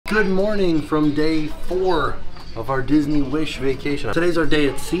Good morning from day 4 of our Disney Wish vacation. Today's our day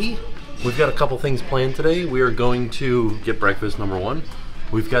at sea. We've got a couple things planned today. We are going to get breakfast, number 1.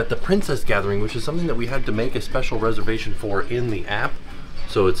 We've got the Princess Gathering, which is something that we had to make a special reservation for in the app.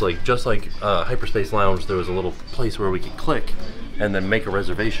 So it's like, just like Hyperspace Lounge, there was a little place where we could click and then make a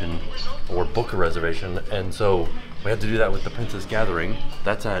reservation or book a reservation. And so we had to do that with the Princess Gathering.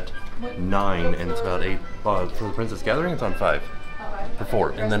 That's at 9 and it's about 8. For the Princess Gathering, it's on 5. For 4.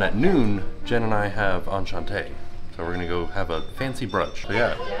 And then at noon, Jen and I have Enchanté. So we're gonna go have a fancy brunch. So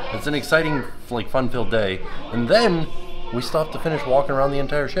yeah, it's an exciting, like, fun-filled day. And then we stopped to finish walking around the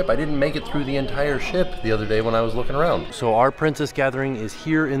entire ship. I didn't make it through the entire ship the other day when I was looking around. So our Princess Gathering is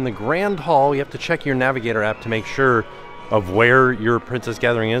here in the Grand Hall. You have to check your Navigator app to make sure of where your Princess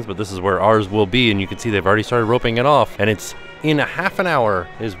Gathering is, but this is where ours will be, and you can see they've already started roping it off, and it's in a half an hour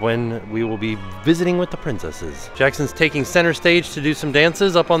is when we will be visiting with the princesses. Jackson's taking center stage to do some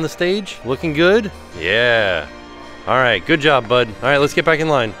dances up on the stage. Looking good? Yeah. All right, good job, bud. All right, let's get back in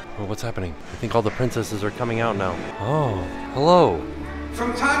line. Oh, what's happening? I think all the princesses are coming out now. Oh, hello.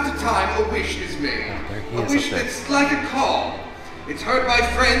 From time to time, a wish is made. Oh, a wish that's like a call. It's heard by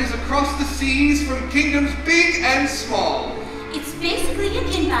friends across the seas from kingdoms big and small. It's basically an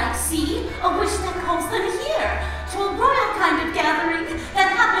invite, see? A wish that calls them here to a royal kind of gathering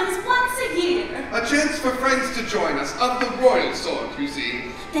that happens once a year. A chance for friends to join us of the royal sort, you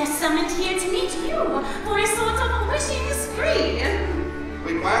see. They're summoned here to meet you for a sort of wishing spree.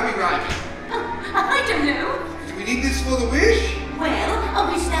 Wait, why are we rhyming? I don't know. Do we need this for the wish? Well,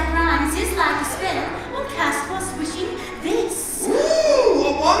 a wish that rhymes is like a spell. Will cast for us wishing this. Ooh,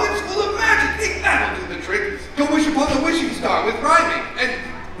 a wand that's full of magic. Think that'll do the trick. Go wish upon the wishing star with rhyming, and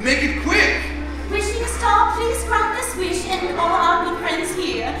make it quick. Wishing star, please grant this wish and all our good friends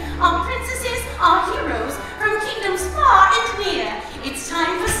here. Our princesses are heroes from kingdoms far and near. It's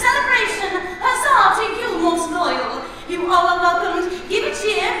time for celebration. Huzzah to you, most loyal. You all are welcomed. Give a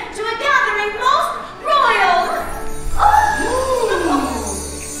cheer to a gathering most royal.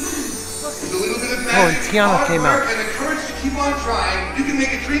 With a little bit of magic, and Tiana hard came work, out. and the courage to keep on trying, you can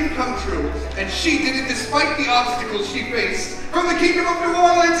make a dream come true. And she did it despite the obstacles she faced. From the kingdom of New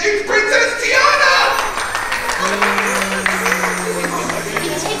Orleans, it's Princess Tiana!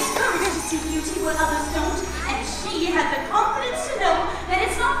 It takes courage to see beauty where others don't, and she had the confidence to know that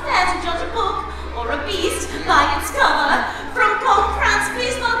it's not fair to judge a book or a beast by its cover. From Pont France,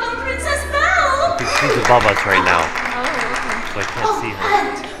 please welcome Princess Belle! She's above us right now, so I can't see her.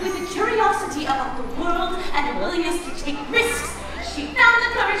 And with a curiosity about the world and a willingness to take risks, she found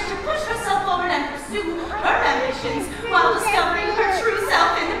the courage to push herself forward and pursue her ambitions while discovering her true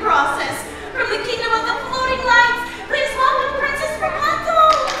self in the process. From the kingdom of the floating lights, please welcome Princess Rapunzel!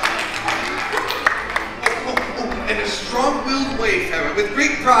 And a strong-willed wayfarer with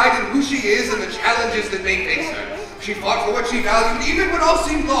great pride in who she is and the challenges that may face her. She fought for what she valued even when all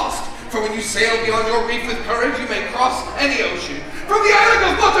seemed lost. For when you sail beyond your reef with courage, you may cross any ocean. From the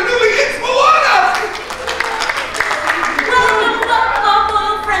island of Motunui, it's Moana! Welcome our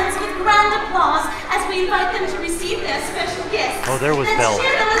loyal friends with grand applause as we invite them to receive their special guests. Oh, there was Belle. Let's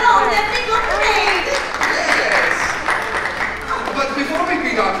cheer them along their big parade. Yes! But before we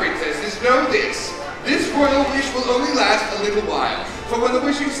greet our princesses, know this. This royal wish will only last a little while. For when the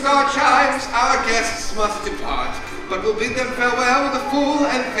wishing star chimes, our guests must depart. But we'll bid them farewell with a full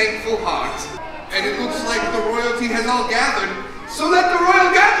and thankful heart. And it looks like the royalty has all gathered, so let the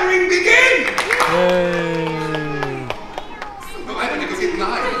royal gathering begin! Yay! Oh, I'm gonna go get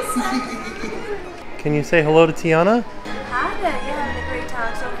mine. Can you say hello to Tiana? Hi there, you having a great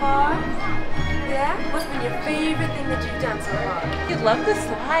time so far? Yeah? What's been your favorite thing that you've done so far? You love the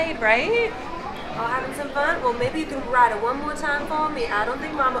slide, right? Oh, having some fun? Well, maybe you can ride it one more time for me. I don't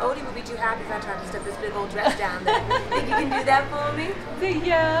think Mama Odie would be too happy if I tried to step this big old dress down there. Think you can do that for me?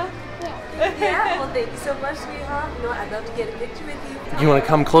 Yeah. Yeah? Well, thank you so much, sweetheart. You know, I'd love to get a picture with you. Do you want to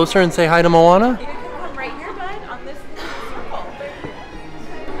come closer and say hi to Moana? You can come right here, bud, on this circle.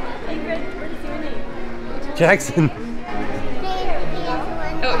 Hey, Fred, what is your name? Jackson.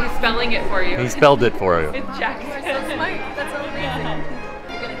 Oh, he's spelling it for you. He spelled it for you. It's Jackson. You're so smart. That's so amazing.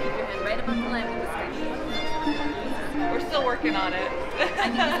 You're going to keep your hand right above the lamp with the screen. We're still working on it. I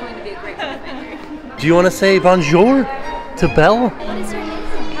think it's going to be a great one. Do you want to say bonjour to Belle? What is your name?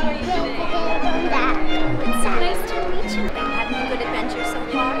 How are you today? It's nice to meet you. Having a good adventure so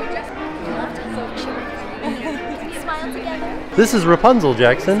far. I'd love to vote you with me. Can we smile together? This is Rapunzel,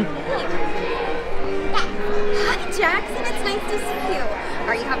 Jackson. Hi, Jackson. It's nice to see you.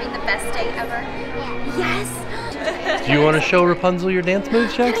 Are you having the best day ever? Yes. Do you want to show Rapunzel your dance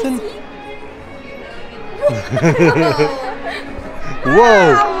moves, Jackson? Whoa!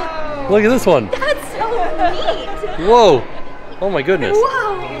 Whoa! Look at this one. That's so neat. Whoa. Oh my goodness.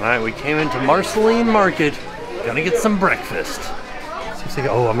 Whoa. All right, we came into Marceline Market. Gonna get some breakfast.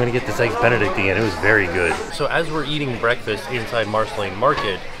 Oh, I'm gonna get this Eggs Benedict again. It was very good. So as we're eating breakfast inside Marceline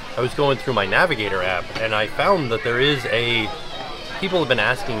Market, I was going through my Navigator app and I found that there is people have been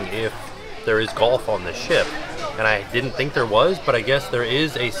asking if there is golf on the ship. And I didn't think there was, but I guess there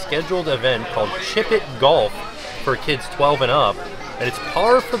is a scheduled event called Chip It Golf for kids 12 and up. And it's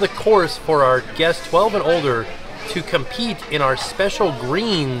par for the course for our guests 12 and older to compete in our special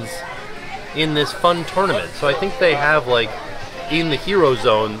greens in this fun tournament. So I think they have like in the hero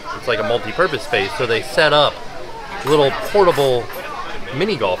zone, it's like a multi-purpose space, so they set up little portable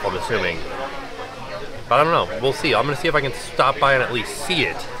mini golf, I'm assuming. But I don't know, we'll see. I'm gonna see if I can stop by and at least see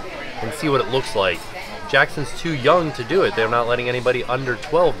it and see what it looks like. Jackson's too young to do it. They're not letting anybody under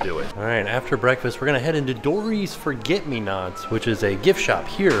 12 do it. All right, after breakfast, we're gonna head into Dory's Forget-Me-Nots, which is a gift shop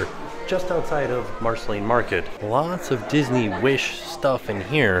here just outside of Marceline Market. Lots of Disney Wish stuff in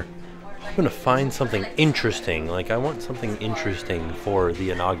here. I'm gonna find something interesting. Like I want something interesting for the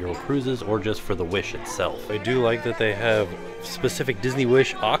inaugural cruises or just for the Wish itself. I do like that they have specific Disney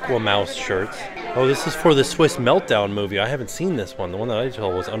Wish Aqua Mouse shirts. Oh, this is for the Swiss Meltdown movie. I haven't seen this one. The one that I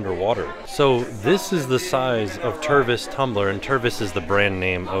saw was underwater. So this is the size of Tervis tumbler, and Tervis is the brand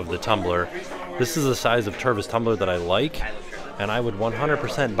name of the tumbler. This is the size of Tervis tumbler that I like. And I would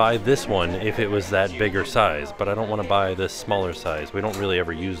 100% buy this one if it was that bigger size, but I don't want to buy this smaller size. We don't really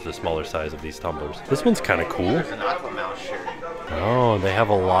ever use the smaller size of these tumblers. This one's kind of cool. There's an Aqua Mouse shirt. Oh, they have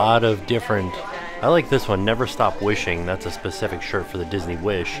a lot of different... I like this one, Never Stop Wishing. That's a specific shirt for the Disney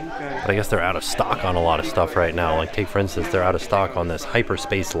Wish. But I guess they're out of stock on a lot of stuff right now. Like take for instance, they're out of stock on this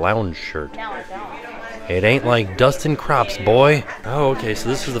Hyperspace Lounge shirt. It ain't like Dustin Crops, boy. Oh, okay, so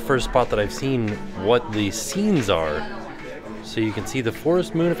this is the first spot that I've seen what the scenes are. So you can see the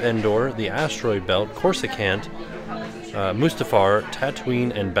Forest Moon of Endor, the Asteroid Belt, Coruscant, Mustafar,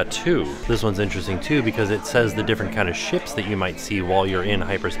 Tatooine, and Batuu. This one's interesting too because it says the different kind of ships that you might see while you're in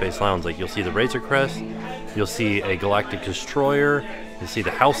Hyperspace Lounge. Like you'll see the Razor Crest, you'll see a Galactic Destroyer, you'll see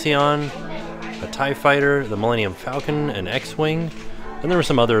the Halcyon, a TIE Fighter, the Millennium Falcon, an X-Wing, and there were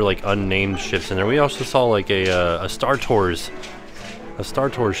some other like unnamed ships in there. We also saw like a Star Tours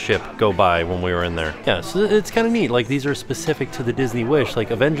ship go by when we were in there. Yeah, so it's kind of neat. Like these are specific to the Disney Wish. Like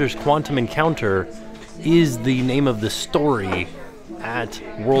Avengers Quantum Encounter is the name of the story at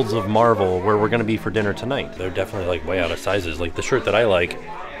Worlds of Marvel where we're gonna be for dinner tonight. They're definitely like way out of sizes. Like the shirt that I like,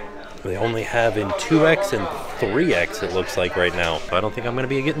 they only have in 2X and 3X it looks like right now. I don't think I'm gonna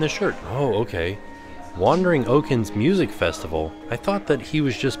be getting this shirt. Oh, okay. Wandering Oaken's Music Festival. I thought that he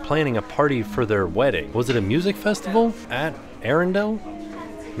was just planning a party for their wedding. Was it a music festival at Arendelle?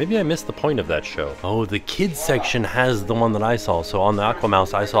 Maybe I missed the point of that show. Oh, the kids section has the one that I saw. So on the Aqua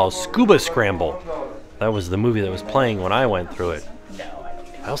Mouse, I saw Scuba Scramble. That was the movie that was playing when I went through it.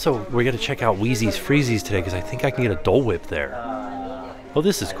 We gotta check out Wheezy's Freezy's today because I think I can get a Dole Whip there. Oh,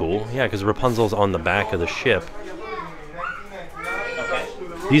 this is cool. Yeah, because Rapunzel's on the back of the ship.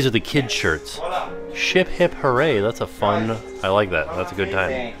 These are the kids' shirts. Ship Hip Hooray. That's a fun... I like that. That's a good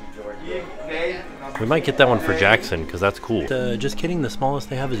time. We might get that one for Jackson because that's cool. Just kidding. The smallest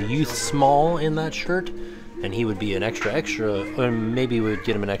they have is Youth Small in that shirt. And he would be an extra, or maybe we would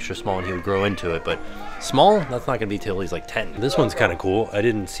get him an extra small and he would grow into it. But small, that's not going to be till he's like 10. This one's kind of cool. I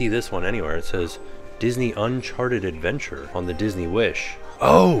didn't see this one anywhere. It says Disney Uncharted Adventure on the Disney Wish.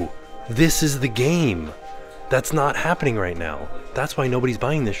 Oh, this is the game. That's not happening right now. That's why nobody's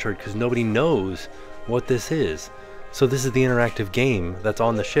buying this shirt, because nobody knows what this is. So this is the interactive game that's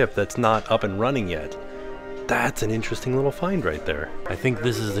on the ship that's not up and running yet. That's an interesting little find right there. I think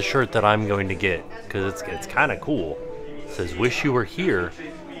this is the shirt that I'm going to get, because it's kind of cool. It says, Wish You Were Here.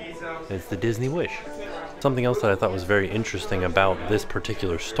 It's the Disney Wish. Something else that I thought was very interesting about this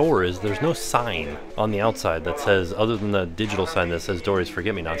particular store is there's no sign on the outside that says, other than the digital sign that says Dory's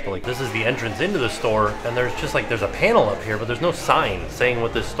Forget-Me-Nots, but like this is the entrance into the store, and there's just like, there's a panel up here, but there's no sign saying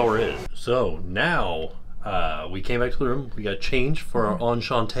what this store is. So now, we came back to the room, we got changed for our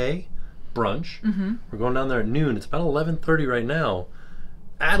Enchanté brunch. We're going down there at noon. It's about 11:30 right now.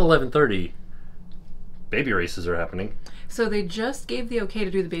 At 11:30, baby races are happening. So they just gave the okay to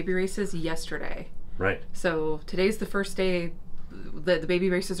do the baby races yesterday. Right. So today's the first day that the baby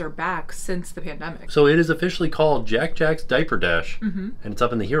races are back since the pandemic. So it is officially called Jack Jack's Diaper Dash, and it's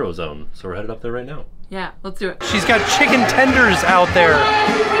up in the Hero Zone. So we're headed up there right now. Yeah, let's do it. She's got chicken tenders out there.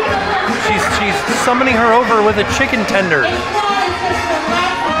 She's summoning her over with a chicken tender. There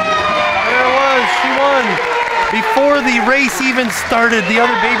it was. She won. Before the race even started, the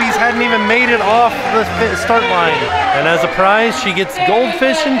other babies hadn't even made it off the start line. And as a prize, she gets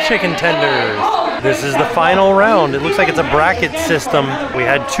goldfish and chicken tenders. This is the final round. It looks like it's a bracket system. We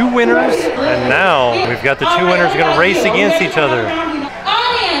had 2 winners, and now we've got the 2 winners going to race against each other.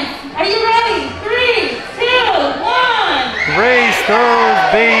 Audience, are you ready? 3, 2, 1. Race those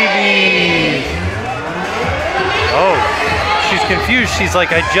babies. Oh, she's confused. She's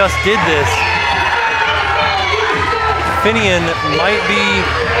like, I just did this. Finian might be,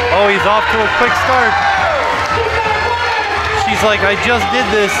 oh, he's off to a quick start. She's like, I just did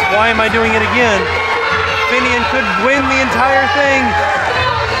this. Why am I doing it again? Finian could win the entire thing.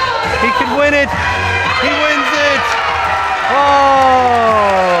 He could win it. He wins it.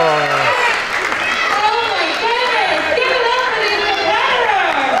 Oh.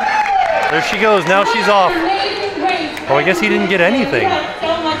 There she goes. Now she's off. Oh, I guess he didn't get anything.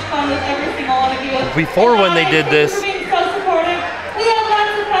 Before, when they did this,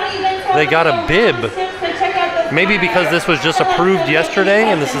 they got a bib. Maybe because this was just approved yesterday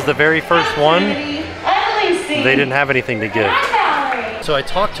and this is the very first one, they didn't have anything to give. So I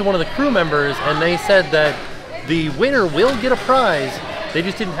talked to one of the crew members and they said that the winner will get a prize. They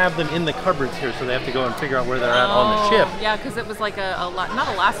just didn't have them in the cupboards here, so they have to go and figure out where they're at on the ship. Yeah, because it was like not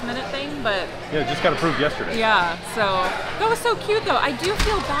a last minute thing, but... Yeah, it just got approved yesterday. Yeah, so... That was so cute though. I do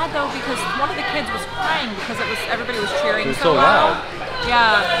feel bad though because one of the kids was crying because everybody was cheering It was so loud.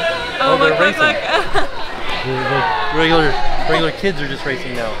 Yeah. Oh, look, they're look, racing. look. regular kids are just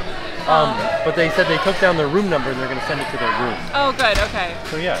racing now. But they said they took down their room number and they're going to send it to their room. Oh, good, okay.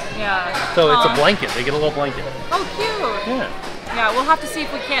 So yeah. Yeah. So it's a blanket. They get a little blanket. Oh, cute. Yeah. Yeah, we'll have to see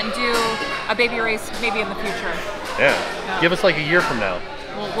if we can't do a baby race maybe in the future. Yeah. Give us like a year from now.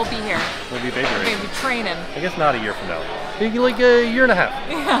 We'll be here. We'll be baby racing. Maybe training. I guess not a year from now. Maybe like a year and a half.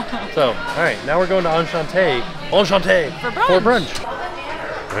 Yeah. So, all right, now we're going to Enchanté. Enchanté. For brunch.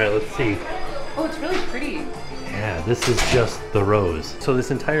 All right, let's see. Oh, it's really pretty. Yeah, this is just the Rose. So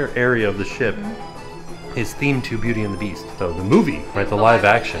this entire area of the ship is themed to Beauty and the Beast. So the movie, right, the live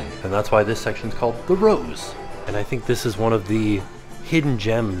action. And that's why this section's called The Rose. And I think this is one of the hidden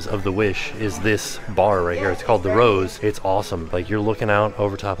gems of the Wish, is this bar right here. It's called The Rose. It's awesome. Like, you're looking out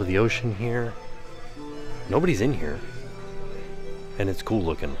over top of the ocean here. Nobody's in here. And it's cool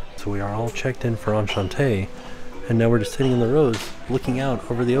looking. So we are all checked in for Enchanté. And now we're just sitting in The Rose, looking out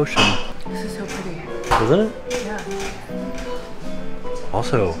over the ocean. This is so pretty. Isn't it? Yeah.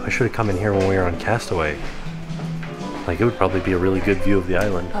 Also, I should have come in here when we were on Castaway. Like, it would probably be a really good view of the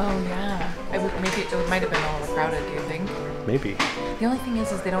island. Oh, yeah. Maybe it might have been all crowded, do you think? Maybe. The only thing is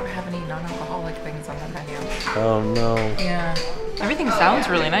they don't have any non-alcoholic things on the menu. Oh, no. Yeah. Everything sounds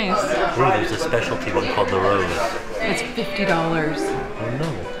really nice. Oh, there's a specialty one called The Rose. It's $50. Oh, no.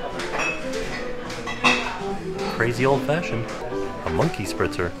 Crazy old-fashioned. A monkey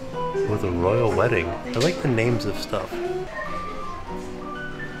spritzer with a royal wedding. I like the names of stuff.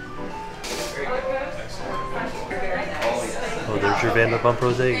 Oh, there's your Vanderpump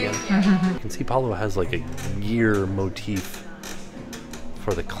Rosé again. You can see Paulo has like a year motif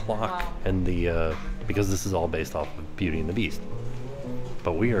for the clock and the, because this is all based off of Beauty and the Beast.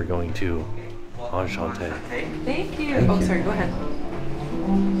 But we are going to Enchanté. Thank you. Oh, sorry, go ahead.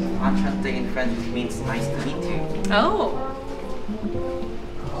 Enchanté in French means nice to meet you. Oh.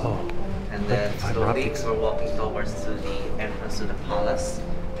 Oh. And then slowly we're walking towards to the entrance to the palace,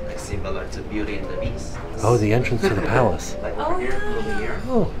 like similar to Beauty and the Beast. Oh, the entrance to the palace. Like over here, Lumiere.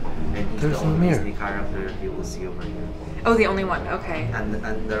 Oh, And he's there's the only Lumiere. Disney character you will see over here. Oh, the only one. Okay. And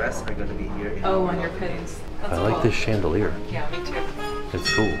the rest are going to be here. In Oh, the on your middle. pins. I like this chandelier. Yeah, me too. It's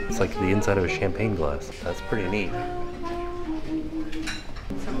cool. It's like the inside of a champagne glass. That's pretty neat.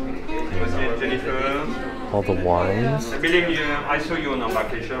 Jennifer, All the wines. I believe I saw you on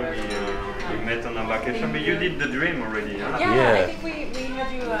vacation. We met on vacation, but you did the dream already, huh? Yeah. I think we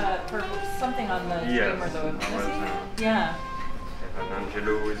had you for something on the Yes. stream or the... I was, Yeah. and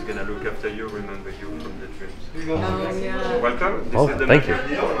Angelo is gonna look after you, remember you from the dreams. Oh, yeah. Welcome. This Oh, is the thank you.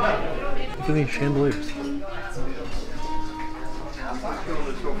 Mercadier. Look at these chandeliers. On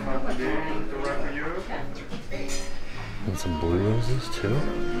the sofa today to wrap you. And some blue roses too.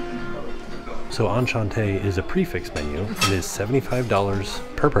 So Enchanté is a prefix menu. It is $75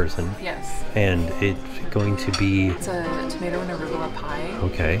 per person. Yes. And it's going to be, It's a tomato and arugula pie.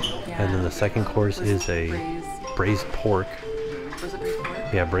 okay. Yeah. And then the second course is a braised pork. Was it braised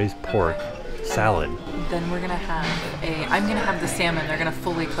pork? Yeah, braised pork. salad. Then we're gonna have I'm gonna have the salmon. They're gonna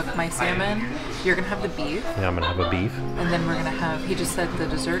fully cook my salmon. You're gonna have the beef. Yeah, I'm gonna have a beef. And then we're gonna have, he just said the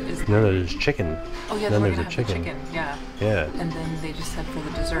dessert is... No, there's chicken. Oh yeah, then we're there's gonna a have chicken. the chicken, yeah. Yeah. And then they just said for the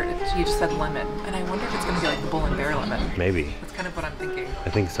dessert, he just said lemon. And I wonder if it's gonna be like the bull and bear lemon. Maybe. That's kind of what I'm thinking. I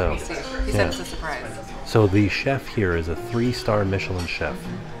think so. We'll see. He said it's a surprise. So the chef here is a 3-star Michelin chef.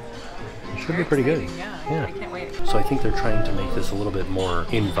 It should be pretty good. Yeah. I can't wait. So I think they're trying to make this a little bit more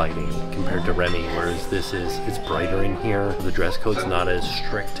inviting compared to Remy, whereas this is, it's brighter in here. The dress code's not as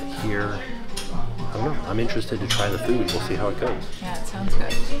strict here. I don't know. I'm interested to try the food. We'll see how it goes. Yeah, it sounds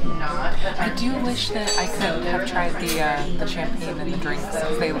good. I do wish that I could have tried the champagne and the drinks.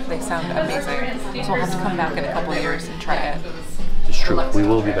 They sound amazing. So I'll have to come back in a couple of years and try it. It's true. We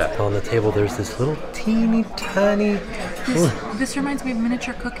will be back. On the table, there's this little teeny tiny... This reminds me of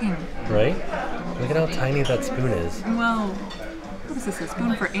miniature cooking. Right? Look at how tiny that spoon is. Wow. What is this, a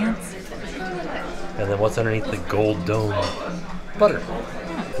spoon for ants? And then what's underneath the gold dome? Butter.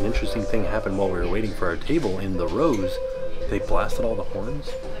 An interesting thing happened while we were waiting for our table in the rows. They blasted all the horns,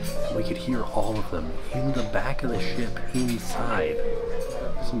 and we could hear all of them in the back of the ship inside.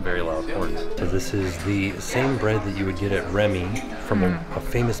 Some very loud horns. So this is the same bread that you would get at Remy from a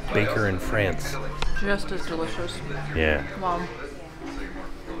famous baker in France. Just as delicious. Yeah. Wow.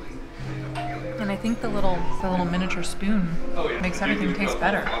 And I think the little miniature spoon makes everything taste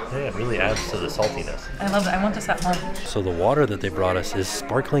better. Yeah, it really adds to the saltiness. I love it. I want this at home. So the water that they brought us is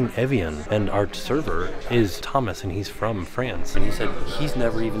sparkling Evian, and our server is Thomas, and he's from France. And he said he's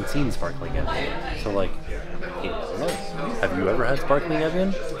never even seen sparkling Evian. So like, he doesn't know. Have you ever had sparkling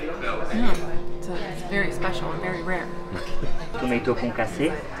Evian? Yeah. It's very special and very rare. Tomato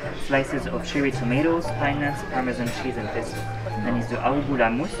concassé, slices of cherry tomatoes, pine nuts, parmesan cheese, and pesto. Then is the arugula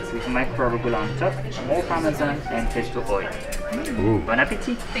mousse with micro arugula on top, more parmesan, and pesto oil. Ooh. Bon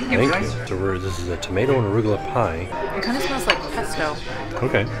appétit! Thank you. So this is a tomato and arugula pie. It kind of smells like pesto.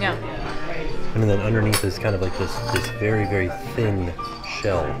 Okay. Yeah. And then underneath is kind of like this very, very thin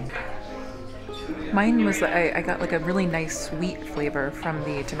shell. Mine was, I got like a really nice sweet flavor from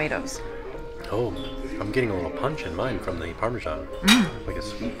the tomatoes. Oh, I'm getting a little punch in mine from the Parmesan. Like a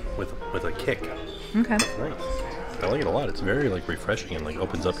sweet with a kick. Okay. That's nice. I like it a lot. It's very like refreshing and like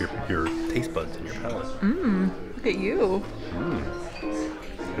opens up your taste buds and your palate. Look at you.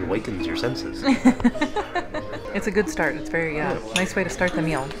 It awakens your senses. It's a good start. It's very nice way to start the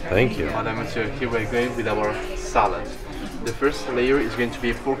meal. Thank you. Madam, Monsieur, here we go with our salad. The first layer is going to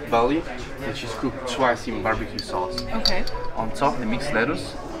be pork belly, which is cooked twice in barbecue sauce. Okay. On top, the mixed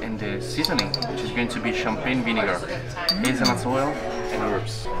lettuce and the seasoning, which is going to be champagne vinegar, hazelnut oil, and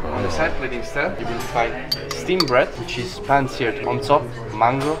herbs. On the side plate instead, you will find steamed bread, which is pan-seared. On top,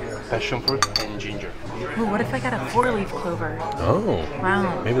 mango, passion fruit, and ginger. Ooh, what if I got a 4-leaf clover? Oh.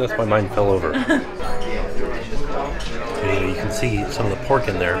 Wow. Maybe that's why mine fell over. Okay, you can see some of the pork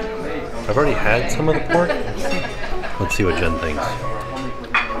in there. I've already had some of the pork. Let's see what Jen thinks.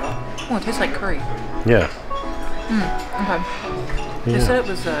 Oh, it tastes like curry. Yeah. Okay. They said it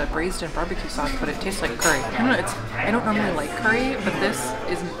was braised in barbecue sauce, but it tastes like curry. I don't know. I don't normally like curry, but this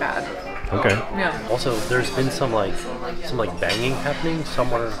isn't bad. Okay. Yeah. Also, there's been some banging happening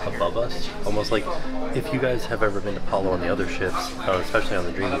somewhere above us. Almost like if you guys have ever been to Apollo on the other ships, especially on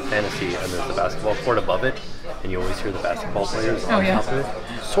the Dream of Fantasy, and there's the basketball court above it, and you always hear the basketball players on top of it.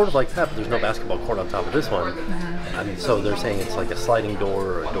 Sort of like that, but there's no basketball court on top of this one. I mean, so they're saying it's like a sliding door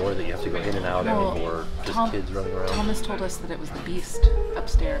or a door that you have to go in and out or just kids running around. Thomas told us that it was the beast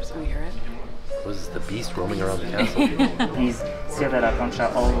upstairs. We hear it. Was the beast roaming around the castle? Please serve at la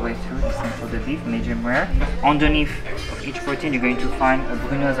plancha all the way through the center of the beef, medium rare. Underneath of each protein, you're going to find a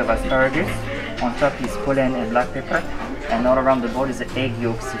brunoise of asparagus. On top is pollen and black pepper. And all around the bowl is an egg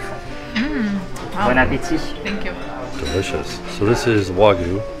yolk siphon. Wow. Bon appétit. Thank you. Delicious. So this is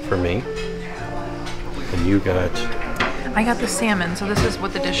Wagyu for me. And you got... I got the salmon, so this is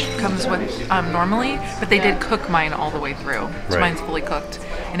what the dish comes with normally, but they did cook mine all the way through. So mine's fully cooked.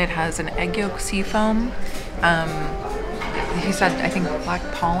 And it has an egg yolk seafoam. He said, I think, black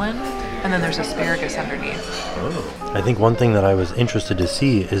pollen, and then there's asparagus underneath. Oh. I think one thing that I was interested to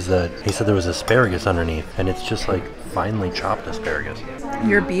see is that he said there was asparagus underneath, and it's just like finely chopped asparagus.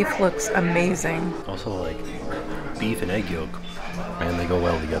 Your beef looks amazing. Also like beef and egg yolk, man, they go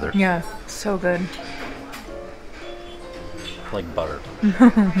well together. Yeah, so good. Like butter.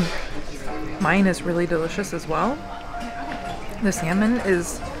 Mine is really delicious as well. The salmon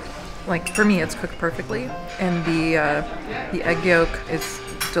is, like, for me it's cooked perfectly, and the egg yolk is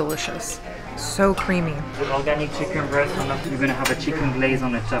delicious. So creamy. With organic chicken breast, you're going to have a chicken glaze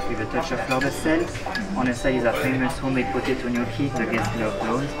on the top with a touch of fleur de sel. On the side is a famous homemade potato gnocchi, the guests love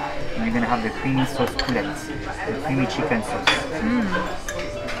those. And you're going to have the creamy sauce poulet, the creamy chicken sauce.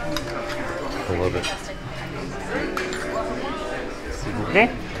 I love it. S'il vous plaît.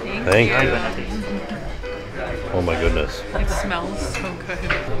 Thank Very you. bon appétit. Oh my goodness. It smells so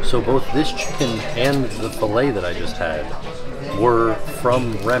good. So both this chicken and the filet that I just had were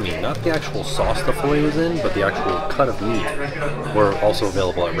from Remy. Not the actual sauce the filet was in, but the actual cut of meat were also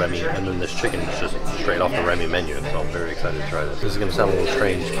available at Remy. And then this chicken is just straight off the Remy menu. So I'm very excited to try this. This is going to sound a little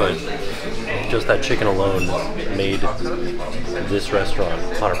strange, but just that chicken alone made this restaurant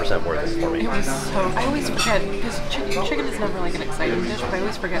 100% worth it for me. It was so, I always forget, because chicken is never like an exciting dish, but I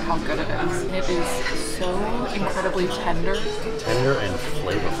always forget how good it is. It is so incredibly tender. Tender and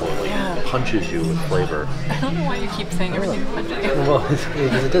flavorful. Like, punches you with flavor. I don't know why you keep saying everything punches you. Well,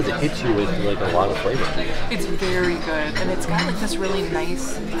 because it does. It hits you with like a lot of flavor. It's very good, and it's got like this really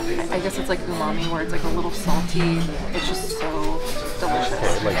nice, I guess it's like umami, where it's like a little salty. It's just so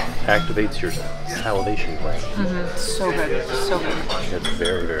delicious. It like activates your salivation gland. So good, so good. It's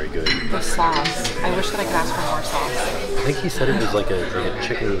very, very good. The sauce. I wish that I could ask for more sauce. I think he said it was like a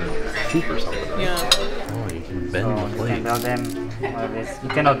chicken soup or something. Yeah. Oh, you can bend the You plate. can build them like this. You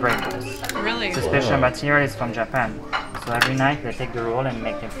cannot break those. Really? It's a special material. It's from Japan. So every night they take the roll and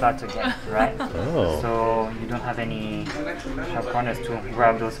make them flat again, right? Oh. So you don't have any sharp corners to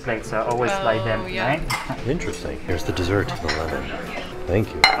grab those plates. So always slide them, right? Interesting. Here's the dessert, the lemon.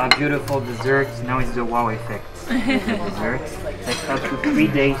 Thank you. Our beautiful dessert. Now it's the wow effect. The dessert. It takes up to 3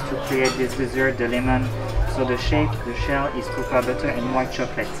 days to create this dessert. The lemon. So the shape, the shell is cocoa butter and white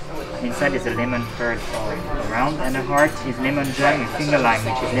chocolate. Inside is a lemon curd all around, and the heart is lemon jam with finger lime,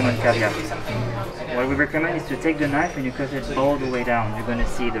 which is lemon caviar. What we recommend is to take the knife and you cut it all the way down. You're going to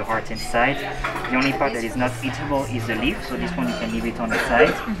see the heart inside. The only part that is not eatable is the leaf, so this one you can leave it on the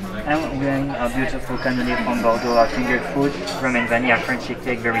side. And we're having a beautiful cannoli from Bordeaux, our fingered food, rum and vanilla crunchy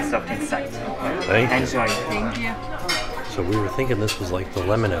cake, very soft inside. Thank you. Enjoy. Thank you. So we were thinking this was like the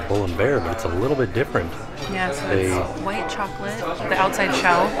lemon at Bull and Bear, but it's a little bit different. Yeah, so it's white chocolate, the outside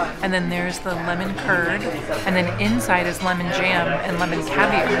shell, and then there's the lemon curd, and then inside is lemon jam and lemon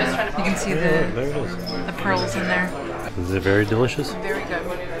caviar. You can see the pearls in there. Is it very delicious? Very good.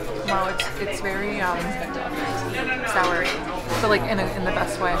 Wow, it's very soury, but like in the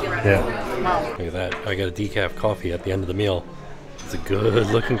best way. Yeah. Wow. Look at that. I got a decaf coffee at the end of the meal. It's a good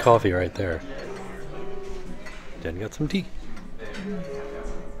looking coffee right there. Then got some tea.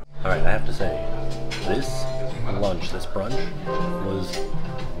 Alright, I have to say, this lunch, this brunch, was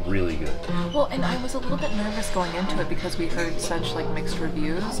really good. Well, and I was a little bit nervous going into it because we heard such like mixed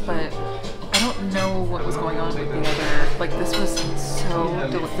reviews, but I don't know what was going on with the other. Like this was so,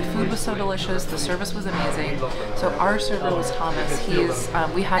 the food was so delicious, the service was amazing. So our server was Thomas. He's,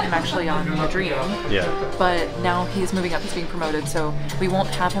 we had him actually on The Dream. Yeah. But now he's moving up, he's being promoted, so we won't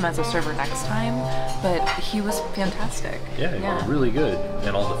have him as a server next time, but he was fantastic. Yeah, it was really good.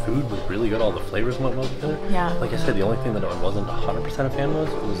 And all the food was really good, all the flavors went well together. Yeah. Like I said, the only thing that I wasn't 100% a fan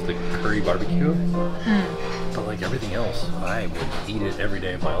was the curry barbecue. But like everything else, I would eat it every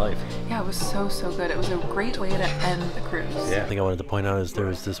day of my life. Yeah, it was so good. It was a great way to end the cruise. Yeah. The thing I wanted to point out is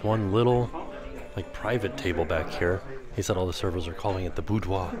there's this one little like private table back here. He said all the servers are calling it the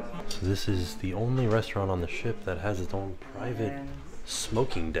boudoir. So this is the only restaurant on the ship that has its own private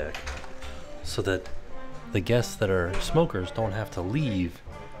smoking deck, so that the guests that are smokers don't have to leave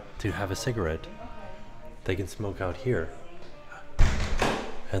to have a cigarette. They can smoke out here.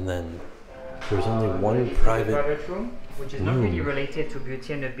 And then there's only one private room, which is not really related to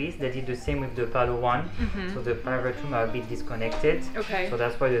Beauty and the Beast. They did the same with the Palo one. So the private room are a bit disconnected. Okay. So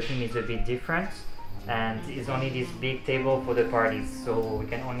that's why the theme is a bit different. And it's only this big table for the parties. So we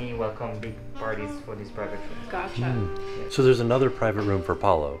can only welcome big parties for this private room. Gotcha. So there's another private room for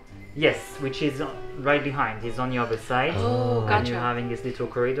Paulo. Yes, which is right behind. It's on the other side. Oh, gotcha. And you're having this little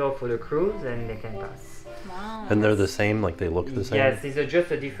corridor for the crews and they can pass. Wow. And they're the same, like they look the same? Yes, it's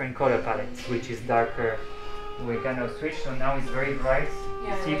just a different color palette, which is darker. We kind of switch, so now it's very bright.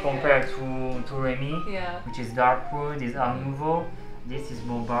 Yeah, you see, compared to Remy, which is dark wood, is Art Nouveau. This is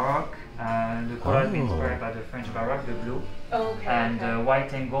more Baroque. The color has been inspired by the French Baroque, the blue. Okay. And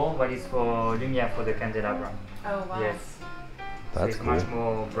white and gold, what is for Lumière for the candelabra. Oh, wow. Yes. That's so it's cool. much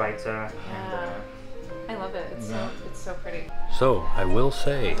more brighter. Yeah. I love it. It's so pretty. So I will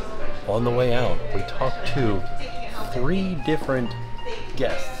say, on the way out, we talked to 3 different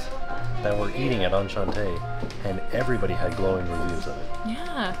guests that were eating at Enchanté, and everybody had glowing reviews of it.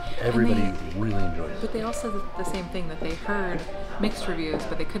 Yeah. Everybody really enjoyed it. But they all said the same thing, that they heard mixed reviews,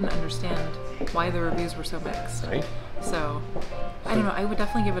 but they couldn't understand why the reviews were so mixed. Right? So, I don't know, I would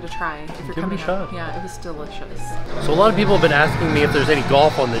definitely give it a try if you're Give it a coming shot. out. Yeah, it was delicious. So a lot of people have been asking me if there's any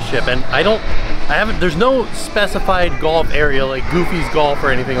golf on this ship, and there's no specified golf area like Goofy's Golf or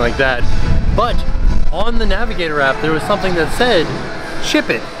anything like that. But on the Navigator app, there was something that said,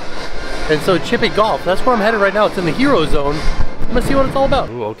 Chip It. And so Chip It Golf, that's where I'm headed right now. It's in the Hero Zone. I'm gonna see what it's all about.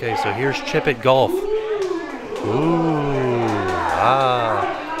 Ooh, okay, so here's Chip It Golf. Ooh,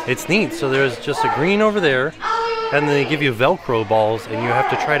 it's neat. So there's just a green over there, and then they give you Velcro balls, and you have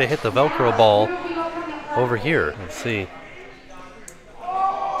to try to hit the Velcro ball over here. Let's see.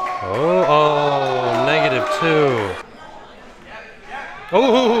 Oh, -2.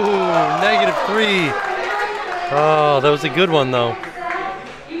 Oh, -3. Oh, that was a good one though.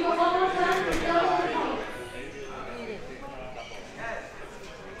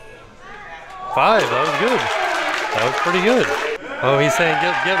 5, that was good. That was pretty good. Oh, he's saying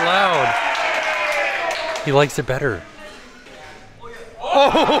get loud. He likes it better. Oh,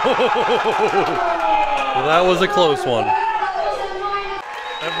 well, that was a close one.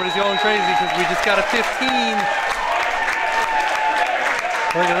 Everybody's going crazy because we just got a 15.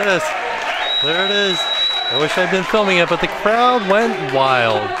 Look at this. There it is. I wish I'd been filming it, but the crowd went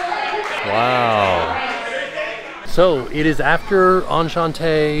wild. Wow. So it is after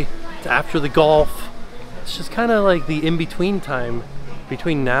Enchanté. It's after the golf. It's just kind of like the in-between time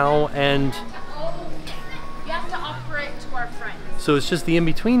between now and... You have to offer it to our friends. So it's just the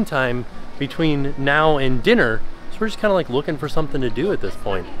in-between time between now and dinner. So we're just kind of like looking for something to do at this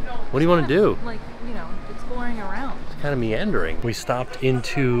point. What do you want to do? Like, you know, exploring around. It's kind of meandering. We stopped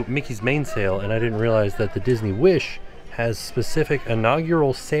into Mickey's Mainsail, and I didn't realize that the Disney Wish has specific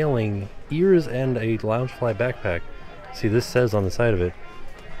inaugural sailing ears and a Loungefly backpack. See, this says on the side of it,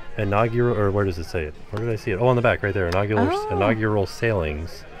 inaugural, or where does it say it? Where did I see it? Oh, on the back right there, inaugural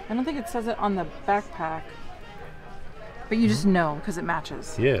sailings. I don't think it says it on the backpack, but you just know because it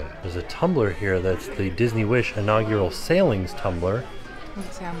matches. Yeah, there's a tumbler here that's the Disney Wish inaugural sailings tumbler. What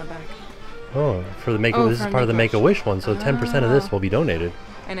does it say on the back? Oh, for the this is part of the Make-A-Wish one, so 10% of this will be donated.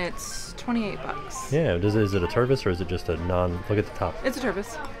 And it's $28. Yeah, is it a Turvis or is it just a non? Look at the top. It's a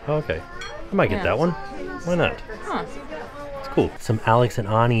Turvis. Oh, okay, I might get that one. Why not? Huh. Cool. Some Alex and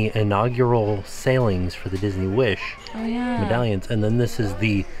Ani inaugural sailings for the Disney Wish medallions, and then this is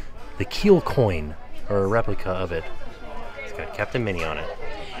the keel coin, or a replica of it. It's got Captain Minnie on it.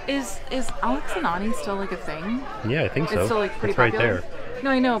 Is Alex and Ani still like a thing? Yeah, I think so. It's still like pretty it's right popular? there. No,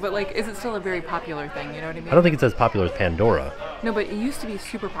 I know, but like, is it still a very popular thing? You know what I mean? I don't think it's as popular as Pandora. No, but it used to be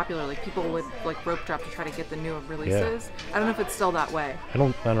super popular. Like people would like rope drop to try to get the new releases. Yeah. I don't know if it's still that way. I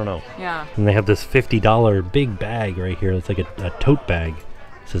don't know. Yeah. And they have this $50 big bag right here. It's like a tote bag.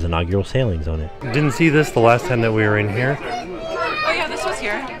 It says inaugural sailings on it. Didn't see this the last time that we were in here. Oh yeah, this was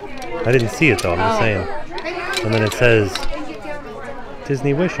here. I didn't see it though. I'm just saying. And then it says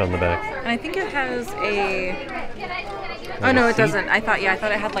Disney Wish on the back. And I think it has a... Oh no, it doesn't. I thought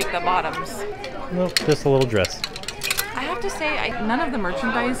it had like the bottoms. Nope, just a little dress. I have to say, none of the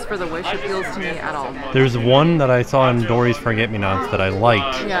merchandise for the Wish appeals to me at all. There's one that I saw in Dory's Forget-Me-Nots that I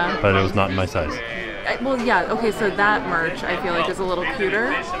liked, but it was not in my size. Well, yeah, okay, so that merch I feel like is a little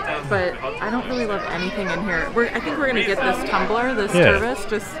cuter, but I don't really love anything in here. I think we're gonna get this tumbler, this Turvis,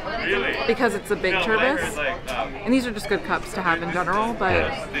 just because it's a big Turvis. And these are just good cups to have in general, but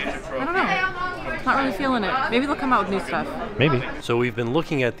I don't know. Not really feeling it. Maybe they'll come out with new stuff. Maybe. So we've been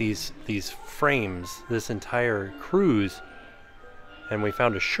looking at these frames this entire cruise, and we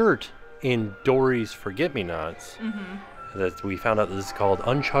found a shirt in Dory's Forget-Me-Nots that we found out that this is called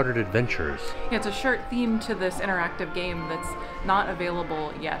Uncharted Adventures. Yeah, it's a shirt themed to this interactive game that's not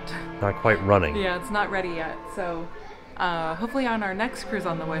available yet. Not quite running. Yeah, it's not ready yet. So hopefully on our next cruise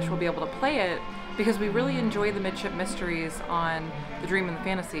on the Wish we'll be able to play it, because we really enjoy the Midship Mysteries on the Dream and the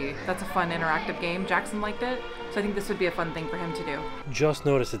Fantasy. That's a fun interactive game. Jackson liked it, so I think this would be a fun thing for him to do. Just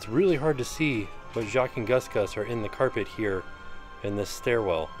noticed it's really hard to see, but Jacques and Gus are in the carpet here in this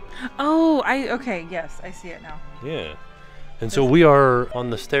stairwell. Oh, okay, yes, I see it now. Yeah. And so we are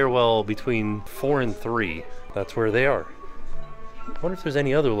on the stairwell between 4 and 3. That's where they are. I wonder if there's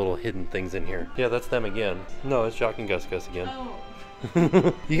any other little hidden things in here. Yeah, that's them again. No, it's Jacques and Gus again. Oh.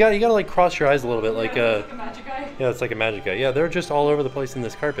 you gotta like cross your eyes a little bit, like a magic eye? Yeah, it's like a magic eye. Yeah, they're just all over the place in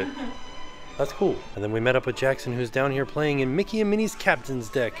this carpet. That's cool. And then we met up with Jackson, who's down here playing in Mickey and Minnie's Captain's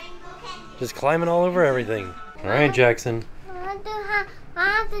Deck. Just climbing all over everything. All right, Jackson. I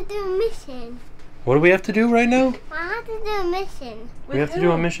have to do a mission. What do we have to do right now? I have to do a mission. We have to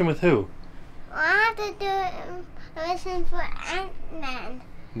do a mission with who? I have to do a mission for Ant-Man.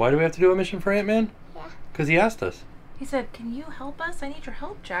 Why do we have to do a mission for Ant-Man? Yeah. Because he asked us. He said, can you help us? I need your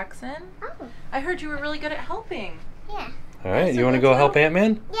help, Jackson. Oh. I heard you were really good at helping. Yeah. All right, you want to go help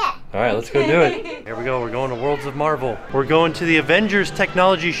Ant-Man? Yeah. All right, let's go do it. Here we go, we're going to Worlds of Marvel. We're going to the Avengers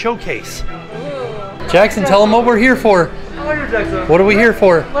Technology Showcase. Ooh. Jackson, tell them what we're here for. What are we here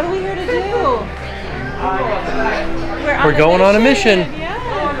for? What are we here to do? We're going on a mission. Yeah.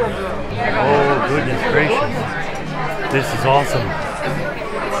 Oh, goodness gracious. This is awesome.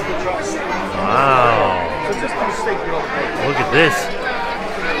 Wow. Look at this.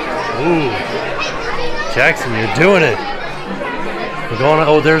 Ooh. Jackson, you're doing it. We're going on,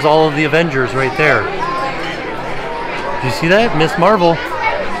 oh, there's all of the Avengers right there. Do you see that? Miss Marvel.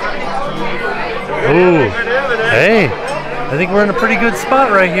 Ooh. Hey. I think we're in a pretty good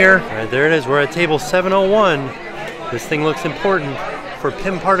spot right here. All right, there it is. We're at table 701. This thing looks important for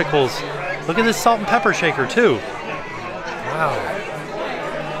PIM particles. Look at this salt and pepper shaker too. Wow.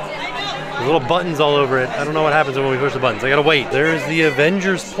 There's little buttons all over it. I don't know what happens when we push the buttons. I gotta wait. There's the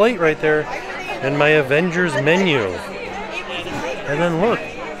Avengers plate right there and my Avengers menu. And then look.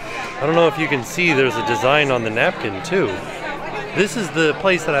 I don't know if you can see there's a design on the napkin too. This is the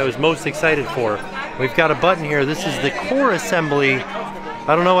place that I was most excited for. We've got a button here. This is the core assembly.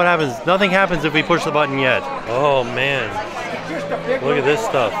 I don't know what happens. Nothing happens if we push the button yet. Oh man. Look at this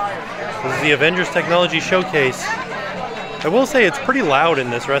stuff. This is the Avengers Technology Showcase. I will say it's pretty loud in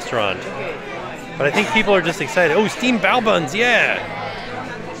this restaurant. But I think people are just excited. Oh, steamed bao buns, yeah!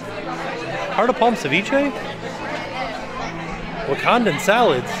 Heart of palm ceviche? Wakandan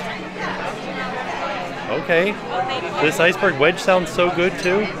salads. Okay. This iceberg wedge sounds so good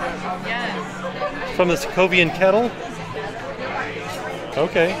too. From the Sokovian kettle.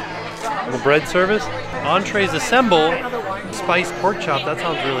 Okay. The bread service. Entrees assemble. Spiced pork chop, that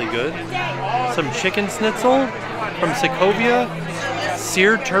sounds really good. Some chicken schnitzel from Sokovia.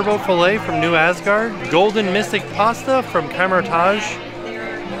 Seared turbo filet from New Asgard. Golden mystic pasta from Camartage.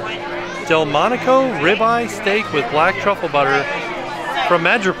 Delmonico ribeye steak with black truffle butter from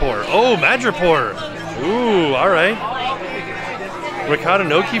Madripoor. Oh, Madripoor! Ooh, alright. Ricotta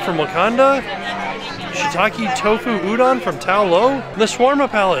gnocchi from Wakanda. Shiitake tofu udon from Tao Lo. The Shawarma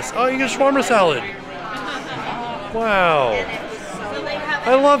Palace. Oh, you get a shawarma salad. Wow.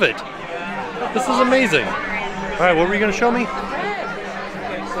 I love it. This is amazing. Alright, what were you going to show me?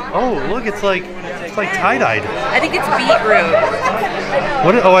 Oh, look, it's like tie-dyed. I think it's beetroot.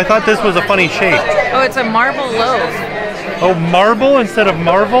 What? Oh, I thought this was a funny shape. Oh, it's a marble loaf. Oh, marble instead of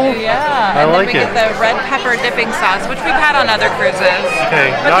Marvel? Yeah. I like it. And then we get the red pepper dipping sauce, which we've had on other cruises.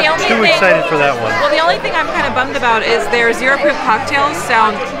 Okay, but not too excited for that one. Well, the only thing I'm kind of bummed about is their zero proof cocktails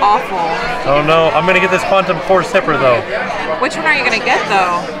sound awful. Oh no, I'm gonna get this Quantum 4 sipper though. Which one are you gonna get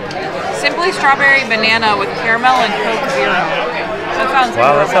though? Simply strawberry banana with caramel and Coke Zero. That sounds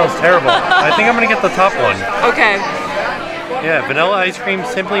wow, that sounds terrible. I think I'm gonna get the top one. Okay. Yeah, vanilla ice cream,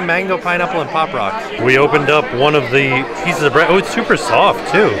 simply mango, pineapple, and Pop Rocks. We opened up one of the pieces of bread. Oh, it's super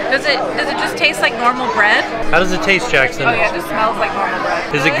soft too. Does it just taste like normal bread? How does it taste, Jackson? Oh yeah, it just smells like normal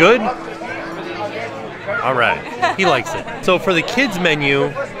bread. Is it good? All right, he likes it. So for the kids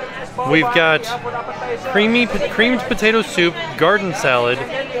menu, we've got creamed potato soup, garden salad,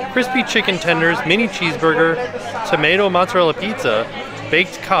 crispy chicken tenders, mini cheeseburger, tomato mozzarella pizza,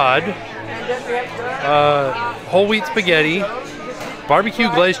 baked cod, whole wheat spaghetti, barbecue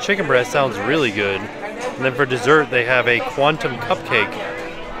glazed chicken breast sounds really good. And then for dessert, they have a quantum cupcake.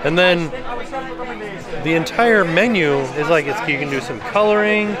 And then the entire menu is like, you can do some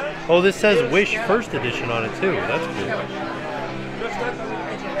coloring. Oh, this says Wish First Edition on it too. That's cool.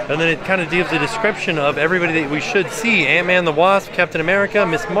 And then it kind of gives a description of everybody that we should see. Ant-Man the Wasp, Captain America,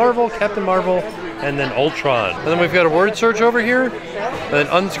 Miss Marvel, Captain Marvel, and then Ultron. And then we've got a word search over here. And then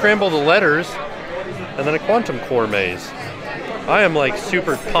unscramble the letters. And then a quantum core maze. I am like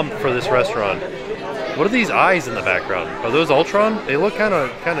super pumped for this restaurant. What are these eyes in the background? Are those Ultron? They look kind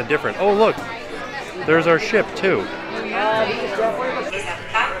of different. Oh look, there's our ship too. Now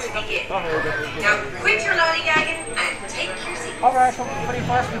quit your lollygagging and take your seat. All right, so pretty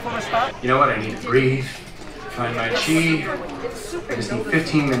fast before we start. You know what? I need to breathe, find my chi. I just need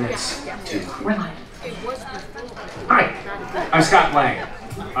 15 minutes to relax. Hi, I'm Scott Lang.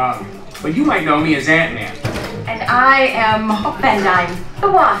 But you might know me as Ant-Man. And I am Hope Van Dyne, the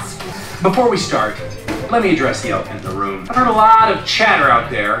Wasp. Before we start, let me address the elephant in the room. I've heard a lot of chatter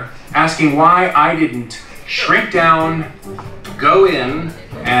out there asking why I didn't shrink down, go in,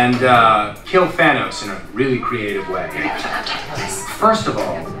 and kill Thanos in a really creative way. First of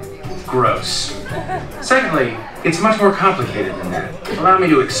all, gross. Secondly, it's much more complicated than that. Allow me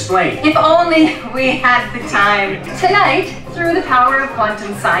to explain. If only we had the time. Tonight, through the power of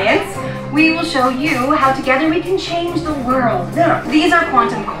quantum science, we will show you how together we can change the world. Yeah. These are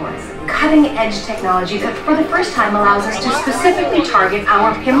quantum cores, cutting-edge technology that for the first time allows us to specifically target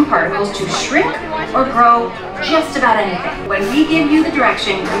our PIM particles to shrink or grow just about anything. When we give you the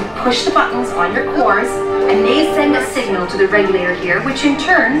direction, you push the buttons on your cores, and they send a signal to the regulator here, which in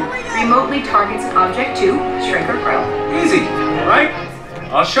turn remotely targets an object to shrink or grow. Easy, right?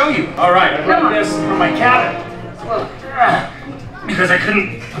 I'll show you. All right, I brought this from my cabin. Because I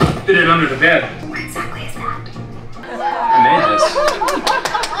couldn't fit it under the bed. What exactly is that? I made this.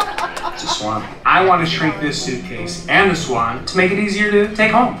 It's a swan. I want to shrink this suitcase and the swan to make it easier to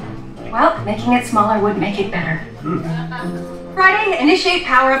take home. Well, making it smaller would make it better. Friday, initiate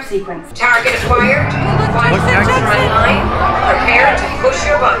power-up sequence. Target acquired. Quantum sensor online. Prepare to push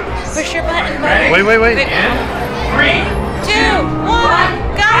your buttons. Push your button. Ready? Wait. And 3, 2,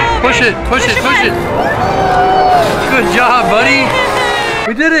 1, go! Push it. Good job, buddy.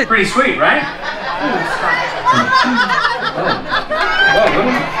 We did it. Pretty sweet, right? Whoa,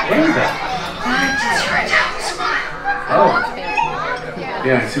 what is that? Oh.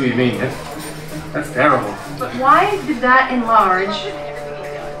 Yeah, I see what you mean. That's terrible. But why did that enlarge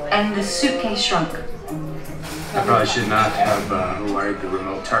and the suitcase shrunk? I probably should not have wired the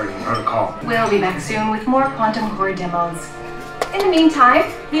remote targeting protocol. We'll be back soon with more quantum core demos. In the meantime,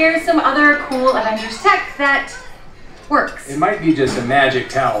 here's some other cool Avengers tech that works It might be just a magic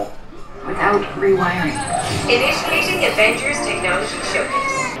towel. without rewiring. Initiating Avengers Technology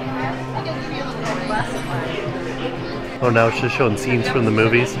Showcase. Oh, now it's just showing scenes from the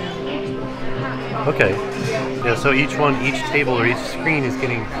movies. Okay. Yeah, so each table or each screen is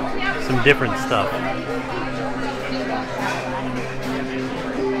getting some different stuff.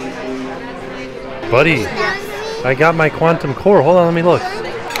 Buddy, I got my quantum core. Hold on, let me look.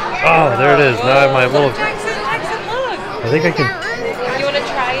 Oh, there it is. Now I have my little... Jackson, look. I think I can You want to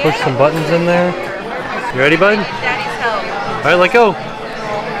try it? push some buttons in there. You ready, bud? Daddy's help. All right, let go.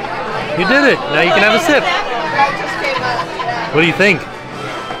 You did it. Now you can have a sip. What do you think?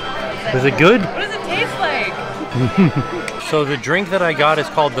 Is it good? What does it taste like? So the drink that I got is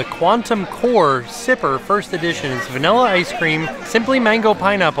called the Quantum Core Sipper First Edition. It's vanilla ice cream, simply mango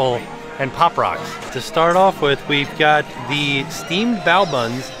pineapple, and Pop Rocks. To start off with, we've got the steamed bao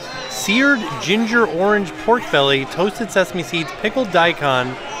buns, seared ginger orange pork belly, toasted sesame seeds, pickled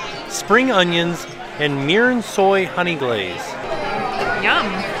daikon, spring onions, and mirin soy honey glaze. Yum.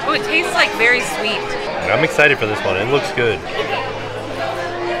 Oh, it tastes like very sweet. I'm excited for this one. It looks good.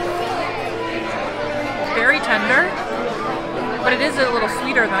 Very tender, but it is a little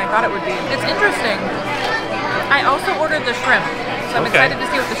sweeter than I thought it would be. It's interesting. I also ordered the shrimp, so I'm excited to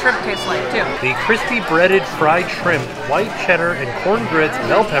see what the shrimp tastes like too. The crispy breaded fried shrimp, white cheddar and corn grits,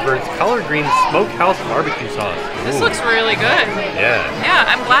 bell peppers, collard greens, smokehouse barbecue sauce. This Ooh. looks really good. Yeah. Yeah,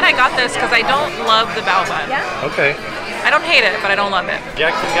 I'm glad I got this because I don't love the bao bun. Okay. I don't hate it, but I don't love it.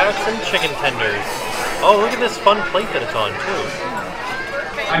 Jackson got some chicken tenders. Oh, look at this fun plate that it's on too.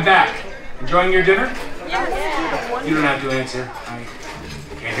 I'm back. Enjoying your dinner? Yes. You don't have to answer. I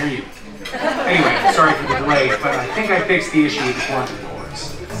can't hear you. Anyway, sorry for the delay, but I think I fixed the issue with the quantum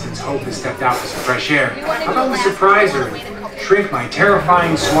cores. Since Hope has stepped out for some fresh air, how about we surprise her and shrink my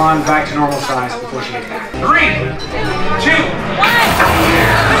terrifying swan back to normal size before she gets back? 3, 2,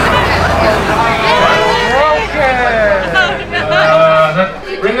 1.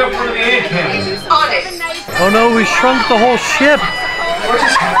 Bring up one of the ant cans. On it. Oh no, we shrunk the whole ship.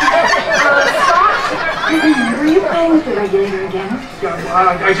 Were you playing with the regulator again?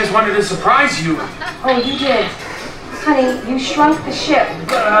 I just wanted to surprise you. Oh, you did. Honey, you shrunk the ship.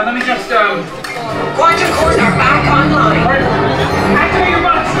 Let me just, Quantum cores are back online. activate your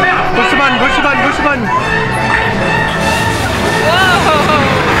buttons now. Push the button, push the button, push the button. Whoa!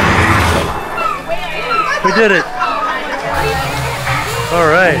 We did it. All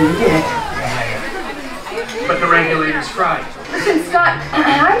right. You did it. But the regulator's fried. Listen, Scott,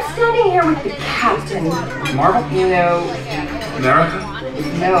 I'm standing here with the captain. Marvel? No. America?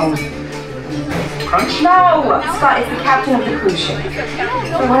 No. Crunch? No! Scott is the captain of the cruise ship. I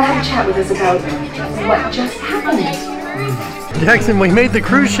want to have a chat with us about what just happened. Jackson, we made the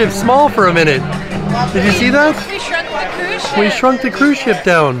cruise ship small for a minute. Did you see that? We shrunk the cruise ship. We shrunk the cruise ship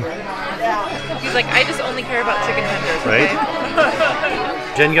down. He's like, I just only care about chicken tenders. Right?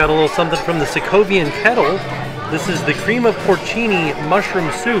 Jen got a little something from the Sokovian kettle. This is the cream of porcini mushroom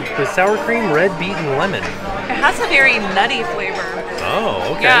soup with sour cream, red beet, and lemon. It has a very nutty flavor. Oh,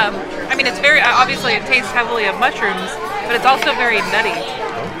 okay. Yeah. I mean, it's very, obviously it tastes heavily of mushrooms, but it's also very nutty.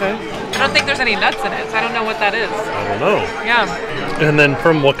 Okay. I don't think there's any nuts in it, so I don't know what that is. I don't know. Yeah. And then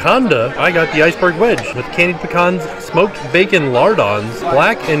from Wakanda, I got the iceberg wedge with candied pecans, smoked bacon lardons,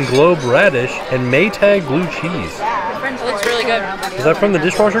 black and globe radish, and Maytag blue cheese. It looks really good. Is that from the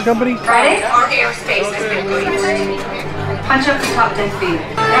dishwasher company? Ready? Our airspace has been cleared. Punch up the top 10 feet.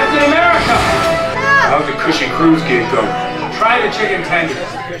 Captain America! How's the cushy cruise gig go? Try the chicken tenders.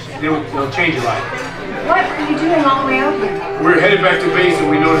 They'll change your life. What are you doing all the way out here? We're headed back to base and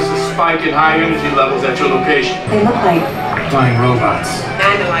we noticed a spike in high energy levels at your location. They look like Flying robots.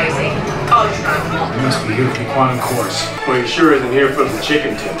 Analyzing. Ultron. You must be here for the quantum course. Well, he sure isn't here for the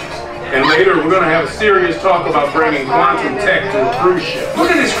chicken tenders. And later, we're going to have a serious talk about bringing quantum tech to a cruise ship.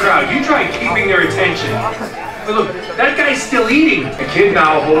 Look at this crowd. You try keeping their attention. But look, that guy's still eating. The kid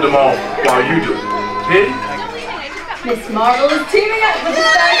now will hold them all while you do it. Kid? Miss Marvel is teaming up with the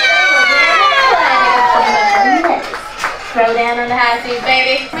Star Throw down on the high seas,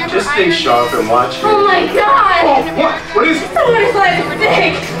 baby. Just stay sharp and watch. Oh my god! Oh, what? What is it? Somebody's like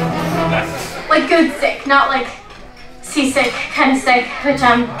sick. Like good sick, not like seasick kind of sick, which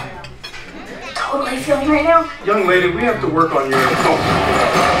I'm totally feeling right now. Young lady, we have to work on your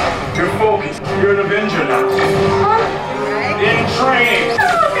focus. Your focus. You're an Avenger now. In training.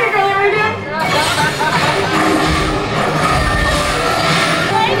 Oh, okay, girl, we're good.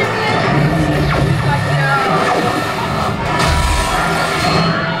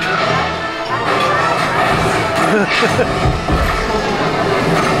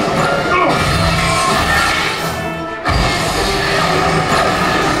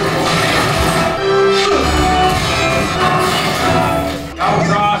 That was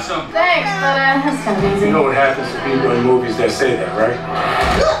awesome. Thanks, but that's kind of easy. You know what happens to people in movies that say that, right?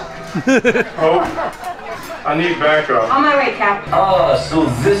 Oh, I need backup. on my way, Cap. Ah, so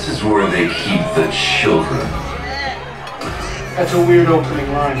this is where they keep the children. That's a weird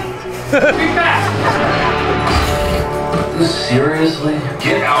opening line. Be fast! Seriously?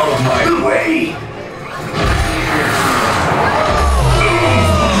 Get out of my way!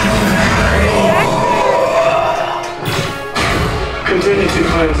 Contingency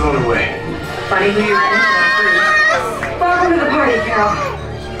plan's on the way. Funny who you ran into on cruise. Welcome to the party, Carol.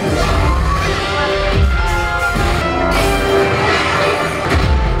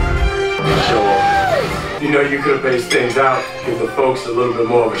 Show off. You know, you could have paced things out, give the folks a little bit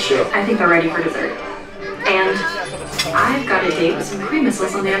more of a show. I think they're ready for dessert. And I've got a date with some cream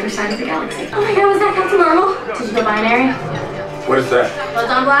missiles on the other side of the galaxy. Oh my god, was that Captain Marvel? Did you go binary? What is that?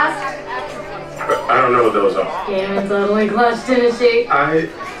 Photon blast? I don't know what those are. Damn, totally clutched, didn't she?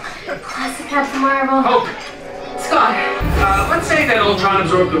 Classic Captain Marvel. Hulk! Scott. Let's say that Ultron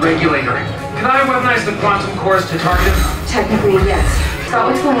absorbed the regulator. Can I weaponize the quantum cores to target him? Technically, yes. Scott,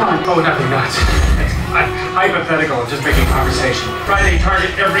 what's going on? Oh, nothing, nuts. Hypothetical, just making conversation. Friday,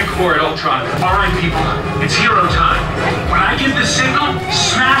 target every core at Ultron. All right, people, it's hero time. When I give the signal,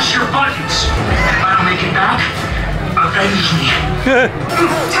 smash your buttons. If I don't make it back, avenge me.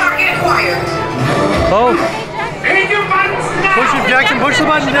 Target acquired. Oh. Hit your buttons now! Push it, Jackson, push the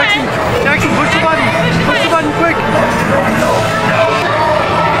button, Jackson. Jackson, push the button. Push the button quick.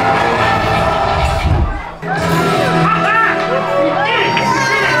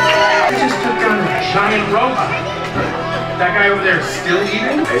 Giant robot. That guy over there is still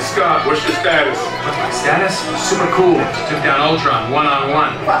eating? Hey Scott, what's your status? What's my status? Super cool. Just took down Ultron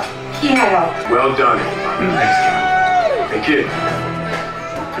one-on-one. Well, he had help. Well done. Thanks, Cap. Hey kid,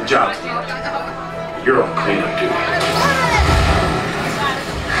 good job. You're on cleanup duty.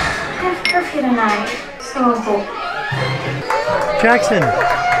 Perfect tonight. So cool. Jackson,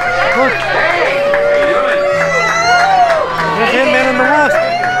 look. Hey, how you doing? There's Ant-Man on the left.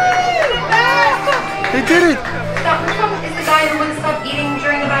 They did it! Scott, which one is the guy who wouldn't stop eating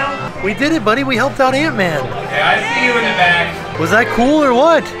during the battle? We did it, buddy. We helped out Ant-Man. Hey, I see you in the back. Was that cool or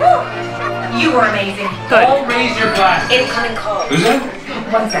what? You were amazing. All raise your glass. Incoming call. Who's that?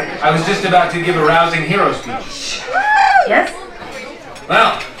 1 second. I was just about to give a rousing hero speech. Yes?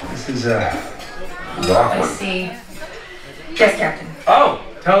 Well, this is awkward. I see. Yes, Captain. Oh,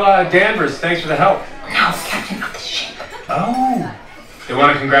 tell Danvers thanks for the help. No, Captain of the ship. Oh. They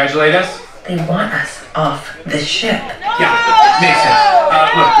want to congratulate us? They want us off the ship. Yeah, makes sense.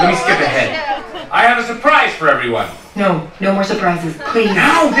 Look, let me skip ahead. I have a surprise for everyone. No, no more surprises, please.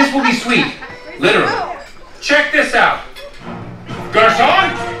 No, this will be sweet. Literally. Check this out.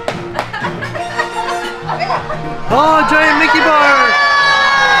 Garçon? Oh, giant Mickey bar!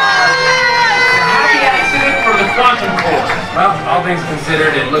 Happy accident for the quantum core. Well, all things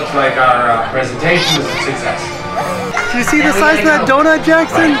considered, it looks like our presentation was a success. Do you see the size of that donut,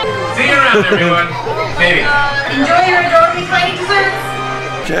 Jackson? Right. See you around, everyone. Maybe. Enjoy your adorably tiny desserts.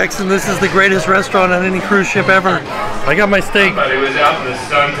 Jackson, this is the greatest restaurant on any cruise ship ever. I got my steak. Somebody was out in the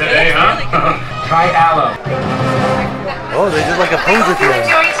sun today, huh? Try aloe. Oh, they did like a pose at the end.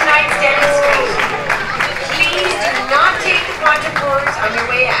 Enjoy tonight's demonstration. Please do not take the quantum boards on your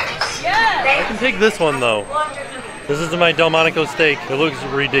way out. I can take this one though. This is my Delmonico steak. It looks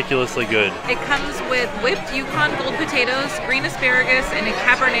ridiculously good. It comes with whipped Yukon gold potatoes, green asparagus, and a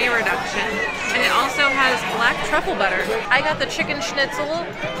Cabernet reduction. And it also has black truffle butter. I got the chicken schnitzel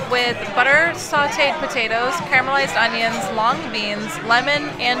with butter, sauteed potatoes, caramelized onions, long beans, lemon,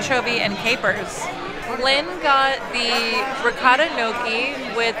 anchovy, and capers. Lynn got the ricotta gnocchi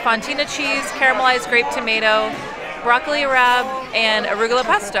with fontina cheese, caramelized grape tomato, broccoli arabe, and arugula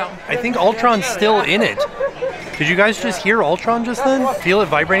pesto. I think Ultron's still in it. Did you guys just hear Ultron just then? Feel it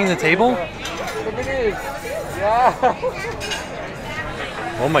vibrating the table?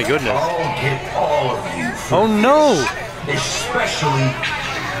 Oh my goodness. I'll get all of you. Oh no! Especially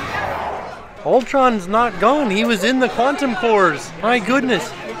Ultron's not gone. He was in the quantum cores. My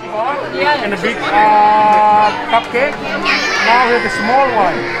goodness. And a big cupcake. Now we have a small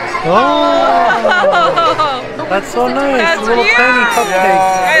one. Oh! That's so nice. That's little cute. tiny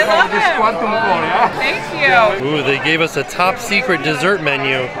cupcakes. I love This it. quantum core, yeah? Thank you. Ooh, they gave us a top secret dessert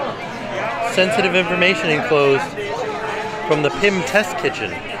menu. Sensitive information enclosed from the PIM test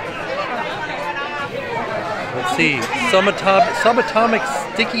kitchen. Let's see. Subatomic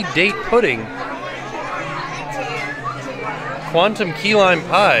sticky date pudding. Quantum key lime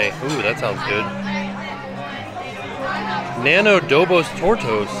pie. Ooh, that sounds good. Nano Dobos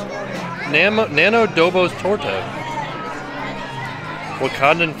Tortos. Nano Dobos Torta.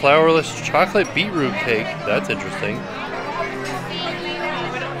 Wakandan flourless chocolate beetroot cake. That's interesting.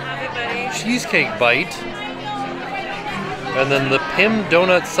 Cheesecake bite. And then the Pim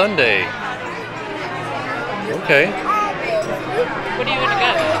Donut Sundae. Okay. What are you gonna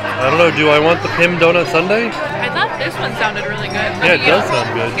get? I don't know. Do I want the Pim Donut Sundae? I thought this one sounded really good. Yeah, it does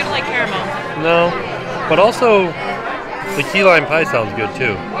sound good. You don't like caramel? No. But also, the key lime pie sounds good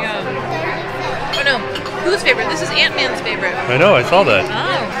too. Yeah. Oh no. Whose favorite? This is Ant-Man's favorite. I know, I saw that.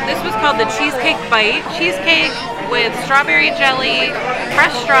 Oh. This was called the Cheesecake Bite. Cheesecake with strawberry jelly,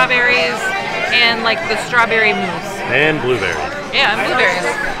 fresh strawberries, and like the strawberry mousse. And blueberries. Yeah, and blueberries.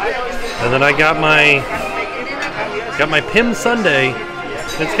 And then I got my Pim Sundae.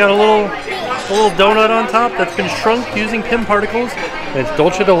 It's got a little donut on top that's been shrunk using Pim particles. And it's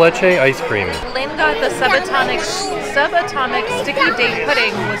dulce de leche ice cream. Lynn got the subatomic sticky date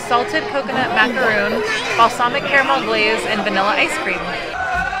pudding with salted coconut macaroon, balsamic caramel glaze, and vanilla ice cream.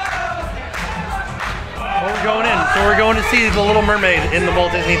 Well, we're going in. So we're going to see The Little Mermaid in the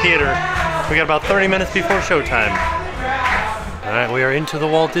Walt Disney Theater. We got about 30 minutes before showtime. All right, we are into the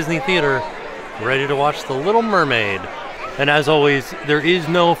Walt Disney Theater, ready to watch The Little Mermaid. And as always, there is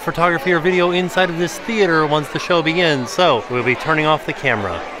no photography or video inside of this theater once the show begins, so we'll be turning off the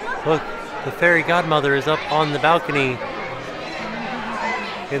camera. Look, the fairy godmother is up on the balcony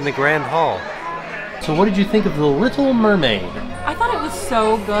in the Grand Hall. So what did you think of The Little Mermaid? I thought it was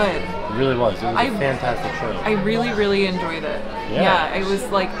so good. It really was. It was a fantastic show. I really, really enjoyed it. Yeah. It was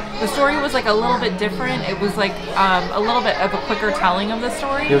like, the story was like a little bit different. It was like a little bit of a quicker telling of the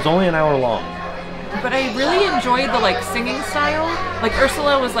story. It was only an hour long. But I really enjoyed the like singing style. Like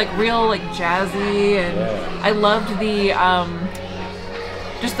Ursula was like real like jazzy, and I loved the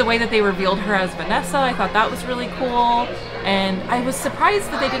just the way that they revealed her as Vanessa. I thought that was really cool, and I was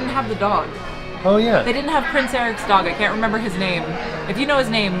surprised that they didn't have the dog. Oh yeah. They didn't have Prince Eric's dog. I can't remember his name. If you know his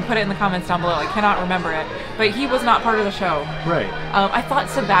name, put it in the comments down below. I cannot remember it. But he was not part of the show. Right. I thought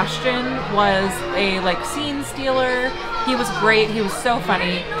Sebastian was a like scene stealer. He was great. He was so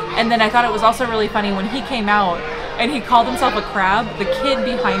funny. And then I thought it was also really funny when he came out and he called himself a crab. The kid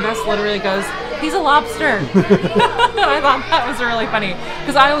behind us literally goes, "He's a lobster." I thought that was really funny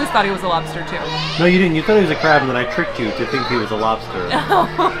because I always thought he was a lobster too. No, you didn't. You thought he was a crab, and then I tricked you to think he was a lobster.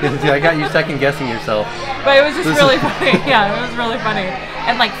 I got you second guessing yourself. But it was just really funny. Yeah, it was really funny.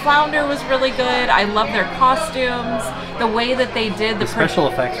 And like Flounder was really good. I love their costumes. The way that they did the special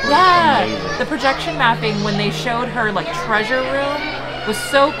effects were amazing. The projection mapping when they showed her like treasure room was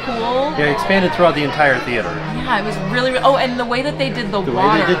so cool. Yeah, it expanded throughout the entire theater. Yeah, it was really. Oh, and the way that they did the water. The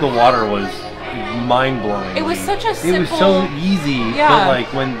way they did the water was mind-blowing. It was such a simple. It was so easy, yeah. but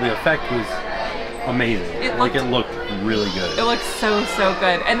like when the effect was amazing. It looked really good. It looked so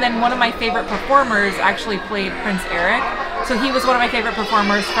good. And then one of my favorite performers actually played Prince Eric, So he was one of my favorite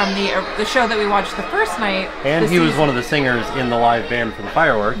performers from the show that we watched the first night. And he was one of the singers in the live band for the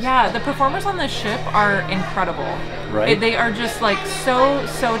fireworks. Yeah, the performers on this ship are incredible. Right. They are just like so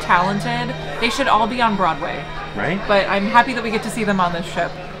talented. They should all be on Broadway. Right. But I'm happy that we get to see them on this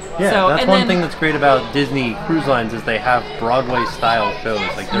ship. Yeah, so, that's one thing that's great about Disney Cruise Lines is they have Broadway style shows.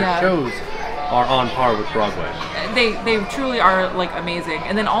 Like their shows are on par with Broadway. They truly are like amazing.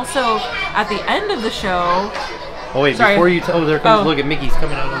 And then also at the end of the show. Oh wait, sorry. before you there comes look at Mickey's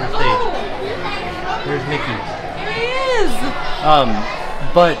coming out on the stage. There's Mickey. There he is.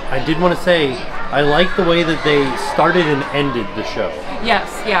 But I did want to say I like the way that they started and ended the show.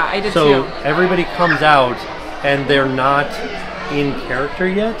 Yes, yeah, I did too. So everybody comes out and they're not in character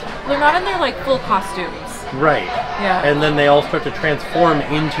yet. They're not in their like full costumes. Right. Yeah. And then they all start to transform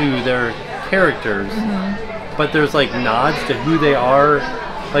into their characters. But there's like nods to who they are.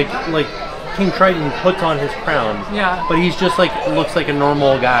 Like King Triton puts on his crown. Yeah. But he's just like looks like a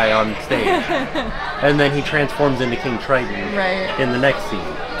normal guy on stage. And then he transforms into King Triton in the next scene.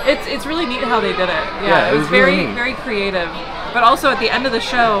 It's really neat how they did it. Yeah, it was really very neat. very creative. But also at the end of the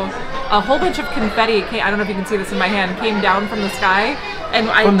show, a whole bunch of confetti came, I don't know if you can see this in my hand, came down from the sky. And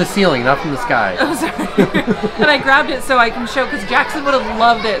from the ceiling, not from the sky. Oh, sorry. And I grabbed it so I can show, because Jackson would have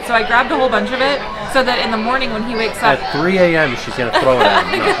loved it. So I grabbed a whole bunch of it so that in the morning when he wakes up. At 3 a.m. she's going to throw it at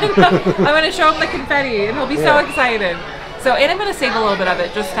him. I'm going to show him the confetti and he'll be so excited. So, and I'm going to save a little bit of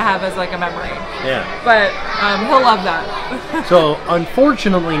it just to have as like a memory. Yeah. But he'll love that. So,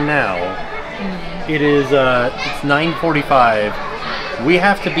 unfortunately now, it's 9:45. We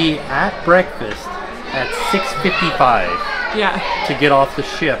have to be at breakfast at 6:55. Yeah. To get off the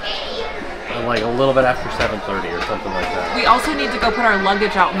ship, like a little bit after 7:30 or something like that. We also need to go put our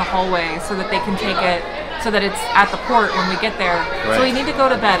luggage out in the hallway so that they can take it, so that it's at the port when we get there. Right. So we need to go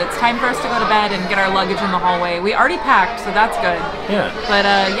to bed. It's time for us to go to bed and get our luggage in the hallway. We already packed, so that's good. Yeah. But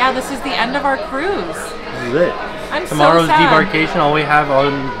yeah, this is the end of our cruise. This is it. I'm Tomorrow's so sad. debarkation, all we have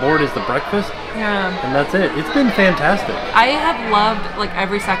on board is the breakfast. Yeah. And that's it. It's been fantastic. I have loved like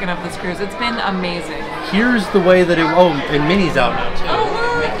every second of this cruise. It's been amazing. Here's the way that and Minnie's out now too.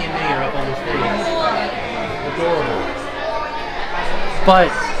 Oh, Mickey and Minnie are up on the stage. Adorable.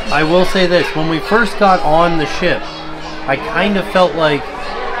 But I will say this, when we first got on the ship, I kind of felt like,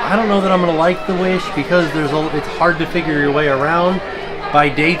 I don't know that I'm going to like the Wish because it's hard to figure your way around. By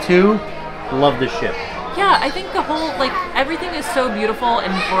day 2, love the ship. Yeah, I think the whole, like, everything is so beautiful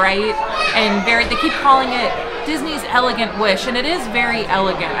and bright and they keep calling it Disney's Elegant Wish, and it is very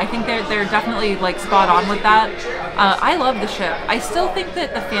elegant. I think they're definitely, like, spot on with that. I love the ship. I still think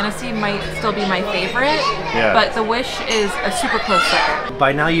that the Fantasy might still be my favorite, but the Wish is a super close second.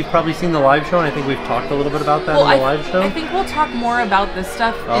 By now you've probably seen the live show, and I think we've talked a little bit about that in the live show. I think we'll talk more about this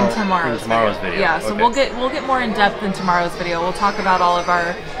stuff in tomorrow's video. Yeah, so we'll get more in depth in tomorrow's video. We'll talk about all of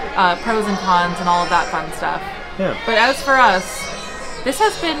our pros and cons and all of that fun stuff. Yeah. But as for us, this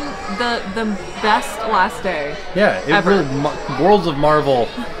has been the best last day. Yeah, it ever. Really, Worlds of Marvel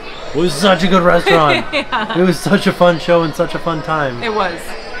was such a good restaurant. Yeah. It was such a fun show and such a fun time. It was.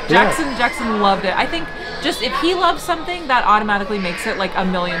 Jackson loved it. I think just if he loves something, that automatically makes it like a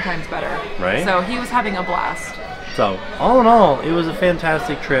million times better. Right. So he was having a blast. So all in all, it was a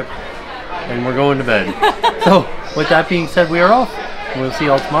fantastic trip, and we're going to bed. So with that being said, we are off. We'll see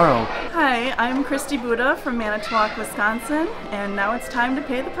y'all tomorrow. Hi, I'm Christy Buddha from Manitowoc, Wisconsin, and now it's time to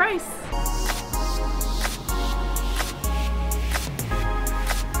pay the price.